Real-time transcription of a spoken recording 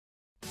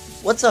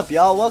What's up,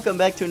 y'all? Welcome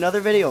back to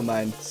another video of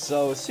mine.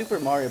 So, Super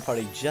Mario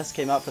Party just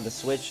came out for the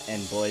Switch,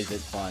 and boy is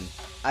it fun.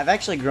 I've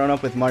actually grown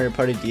up with Mario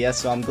Party DS,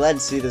 so I'm glad to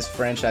see this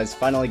franchise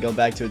finally go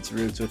back to its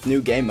roots with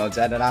new game modes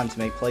added on to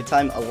make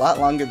playtime a lot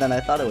longer than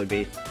I thought it would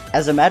be.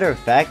 As a matter of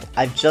fact,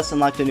 I've just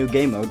unlocked a new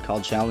game mode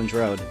called Challenge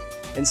Road.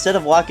 Instead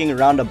of walking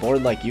around a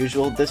board like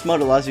usual, this mode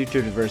allows you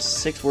to traverse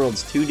 6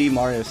 worlds 2D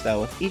Mario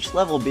style, with each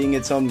level being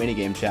its own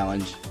minigame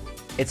challenge.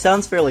 It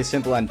sounds fairly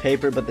simple on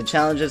paper, but the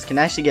challenges can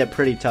actually get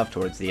pretty tough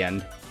towards the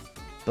end.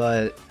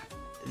 But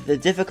the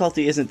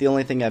difficulty isn't the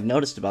only thing I've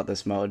noticed about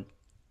this mode.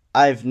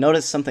 I've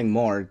noticed something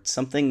more,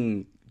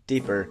 something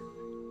deeper.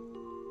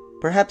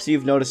 Perhaps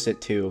you've noticed it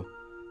too.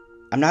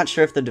 I'm not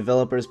sure if the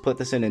developers put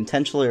this in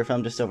intentionally or if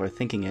I'm just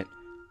overthinking it.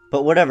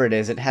 But whatever it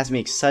is, it has me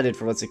excited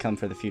for what's to come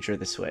for the future of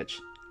the Switch.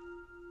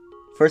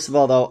 First of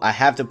all though, I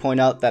have to point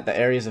out that the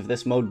areas of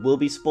this mode will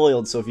be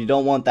spoiled, so if you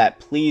don't want that,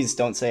 please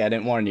don't say I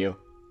didn't warn you.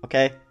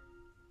 Okay?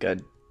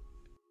 Good.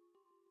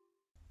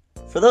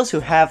 For those who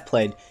have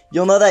played,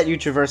 you'll know that you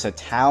traverse a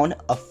town,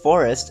 a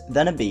forest,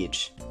 then a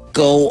beach.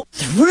 Go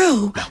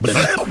through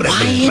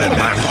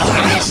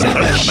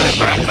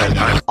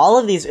All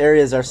of these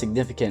areas are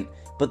significant,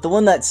 but the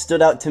one that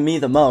stood out to me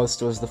the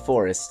most was the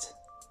forest.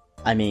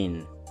 I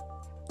mean,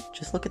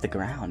 just look at the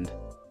ground.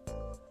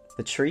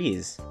 The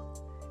trees.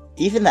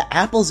 Even the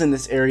apples in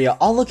this area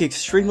all look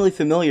extremely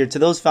familiar to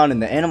those found in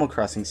the Animal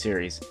Crossing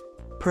series.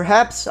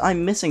 Perhaps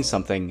I'm missing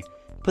something,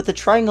 but the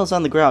triangles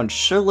on the ground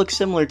sure look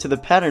similar to the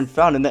pattern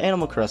found in the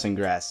Animal Crossing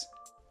grass.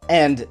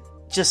 And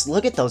just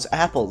look at those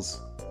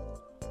apples.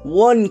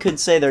 One could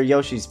say they're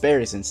Yoshi's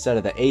berries instead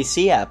of the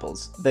AC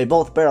apples. They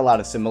both bear a lot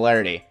of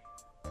similarity.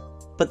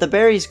 But the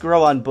berries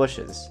grow on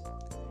bushes,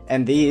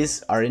 and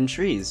these are in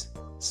trees,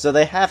 so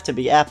they have to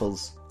be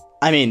apples.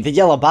 I mean, the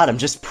yellow bottom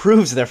just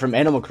proves they're from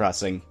Animal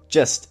Crossing.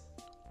 Just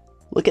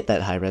look at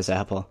that high-res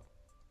apple.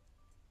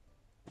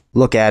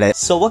 Look at it.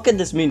 So what could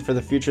this mean for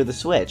the future of the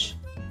Switch?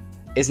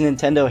 Is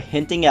Nintendo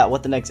hinting at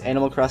what the next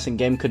Animal Crossing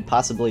game could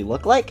possibly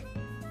look like?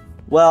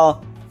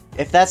 Well,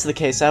 if that's the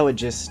case, I would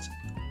just...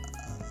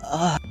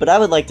 But I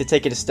would like to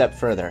take it a step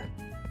further.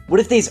 What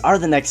if these are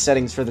the next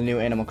settings for the new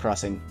Animal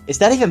Crossing? Is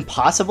that even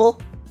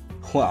possible?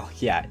 Well,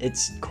 yeah,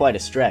 it's quite a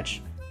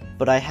stretch.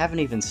 But I haven't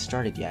even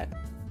started yet.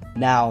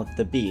 Now,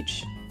 the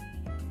beach.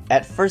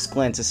 At first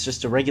glance, it's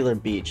just a regular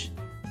beach.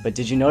 But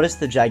did you notice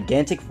the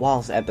gigantic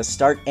walls at the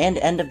start and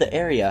end of the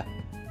area?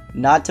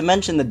 Not to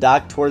mention the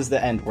dock towards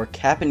the end, where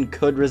Kapp'n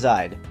could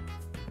reside.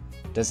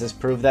 Does this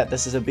prove that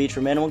this is a beach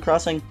from Animal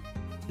Crossing?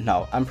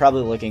 No, I'm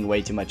probably looking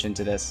way too much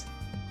into this.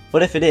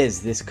 But if it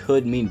is, this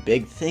could mean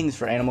big things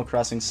for Animal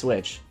Crossing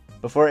Switch.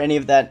 Before any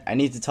of that, I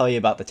need to tell you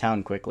about the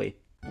town quickly.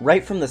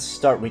 Right from the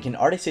start, we can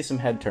already see some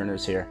head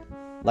turners here.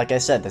 Like I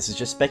said, this is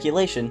just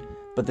speculation,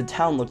 but the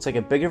town looks like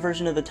a bigger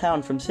version of the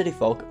town from City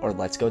Folk or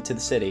Let's Go to the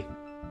City.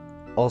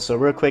 Also,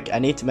 real quick, I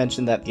need to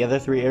mention that the other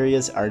 3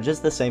 areas are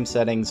just the same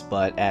settings,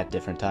 but at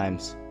different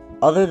times.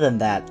 Other than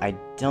that, I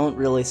don't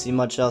really see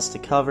much else to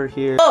cover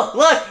here. Oh,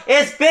 look!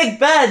 It's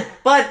Big Ben!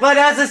 But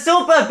as a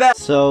super bed!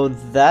 So,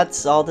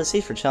 that's all to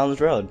see for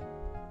Challenge Road.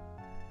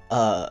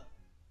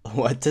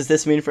 What does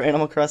this mean for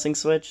Animal Crossing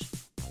Switch?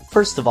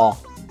 First of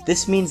all,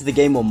 this means the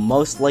game will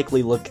most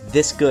likely look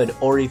this good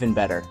or even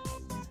better.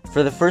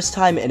 For the first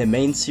time in a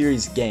main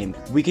series game,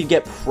 we could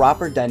get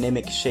proper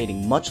dynamic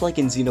shading, much like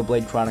in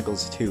Xenoblade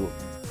Chronicles 2.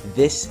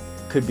 This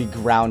could be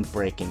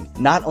groundbreaking.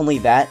 Not only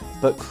that,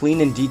 but clean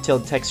and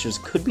detailed textures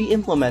could be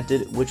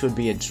implemented, which would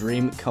be a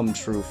dream come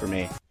true for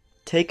me.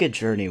 Take a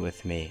journey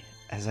with me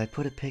as I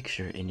put a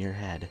picture in your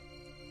head.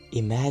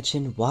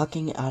 Imagine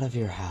walking out of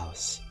your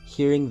house,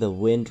 hearing the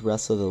wind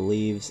rustle the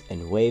leaves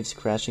and waves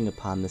crashing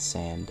upon the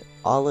sand,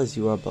 all as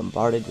you are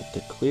bombarded with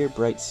the clear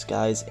bright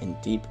skies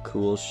and deep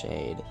cool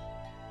shade.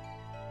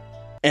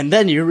 And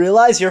then you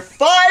realize you're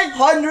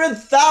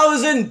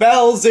 500,000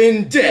 bells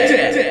in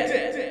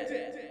debt!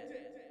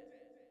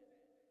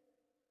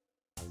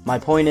 My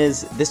point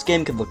is, this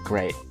game could look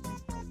great.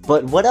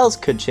 But what else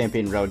could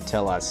Champion Road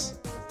tell us?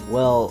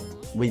 Well,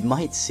 we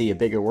might see a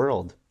bigger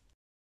world.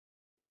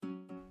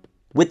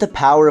 With the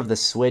power of the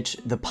Switch,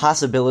 the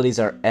possibilities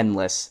are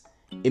endless.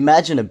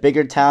 Imagine a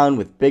bigger town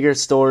with bigger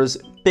stores,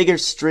 bigger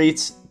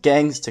streets,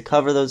 gangs to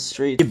cover those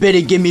streets. You better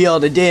give me all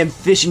the damn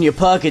fish in your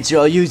pockets or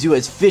I'll use you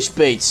as fish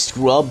bait,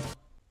 scrub.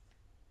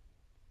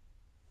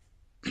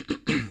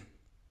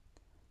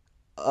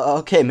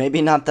 Okay,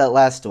 maybe not that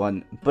last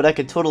one, but I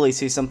could totally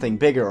see something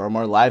bigger or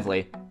more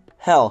lively.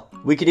 Hell,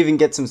 we could even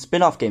get some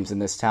spin-off games in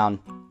this town.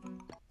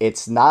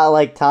 It's not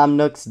like Tom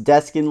Nook's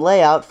desk and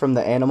layout from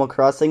the Animal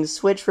Crossing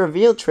Switch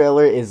reveal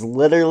trailer is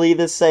literally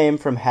the same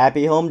from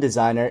Happy Home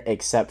Designer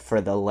except for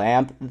the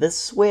lamp, the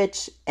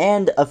switch,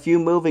 and a few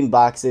moving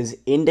boxes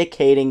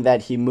indicating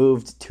that he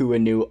moved to a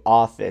new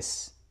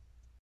office.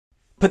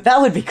 But that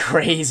would be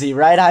crazy,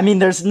 right? I mean,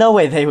 there's no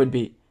way they would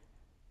be...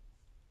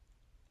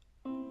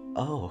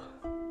 Oh.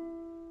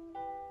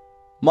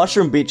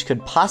 Mushroom Beach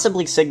could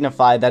possibly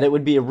signify that it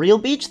would be a real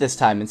beach this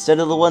time instead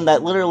of the one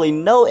that literally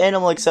no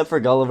animal except for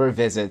Gulliver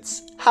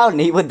visits. How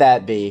neat would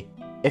that be?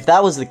 If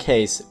that was the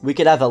case, we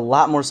could have a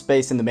lot more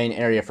space in the main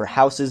area for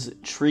houses,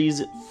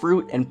 trees,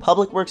 fruit, and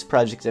public works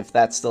projects if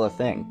that's still a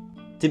thing.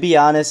 To be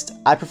honest,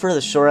 I prefer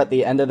the shore at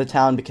the end of the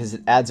town because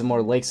it adds a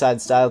more lakeside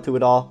style to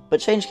it all,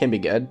 but change can be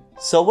good.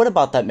 So what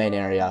about that main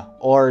area?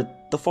 Or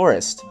the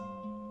forest?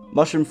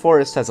 Mushroom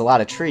Forest has a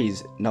lot of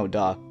trees, no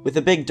duh, with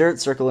a big dirt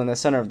circle in the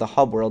center of the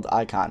hub world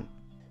icon.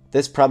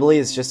 This probably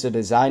is just a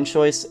design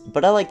choice,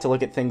 but I like to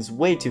look at things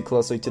way too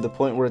closely to the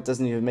point where it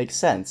doesn't even make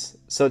sense,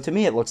 so to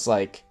me it looks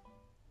like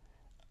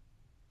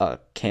a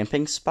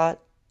camping spot?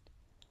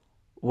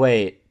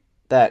 Wait,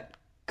 that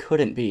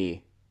couldn't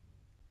be.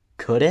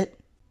 Could it?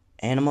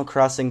 Animal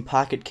Crossing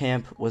Pocket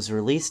Camp was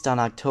released on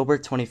October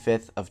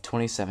 25th of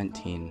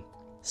 2017.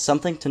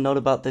 Something to note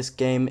about this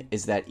game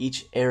is that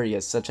each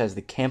area such as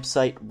the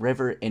campsite,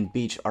 river, and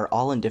beach are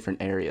all in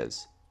different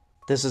areas.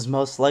 This is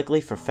most likely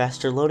for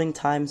faster loading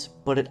times,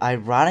 but it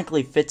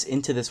ironically fits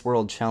into this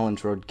world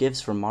challenge Road gives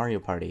from Mario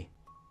Party.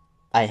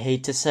 I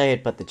hate to say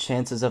it, but the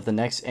chances of the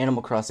next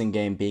Animal Crossing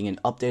game being an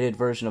updated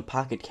version of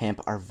Pocket Camp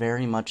are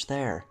very much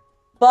there.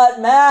 But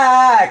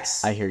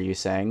Max! I hear you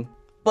saying.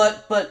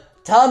 But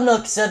Tom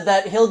Nook said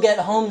that he'll get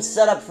homes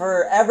set up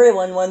for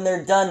everyone when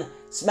they're done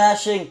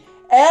smashing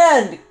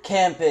and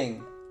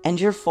camping. And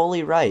you're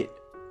fully right.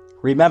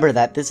 Remember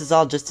that this is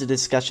all just a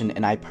discussion,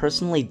 and I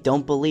personally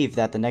don't believe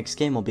that the next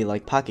game will be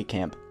like Pocket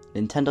Camp.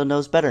 Nintendo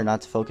knows better not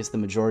to focus the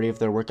majority of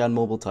their work on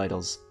mobile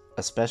titles,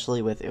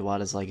 especially with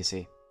Iwata's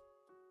legacy.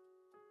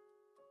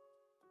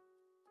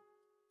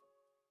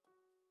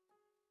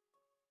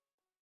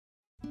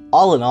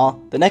 All in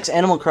all, the next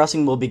Animal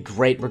Crossing will be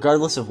great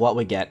regardless of what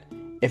we get.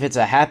 If it's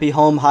a Happy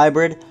Home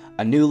hybrid,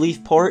 a New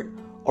Leaf port,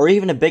 or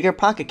even a bigger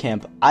Pocket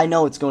Camp, I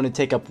know it's going to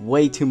take up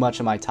way too much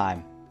of my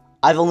time.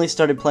 I've only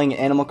started playing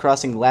Animal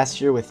Crossing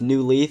last year with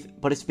New Leaf,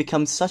 but it's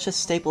become such a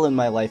staple in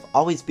my life,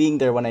 always being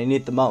there when I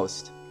need it the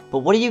most. But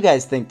what do you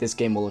guys think this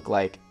game will look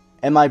like?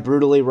 Am I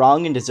brutally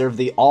wrong and deserve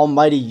the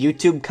almighty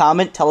YouTube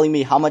comment telling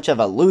me how much of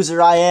a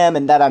loser I am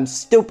and that I'm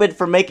stupid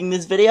for making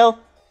this video?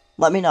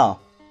 Let me know.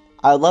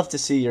 I would love to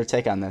see your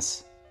take on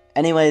this.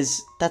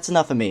 Anyways, that's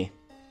enough of me.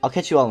 I'll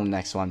catch you all in the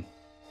next one.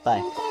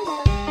 Bye.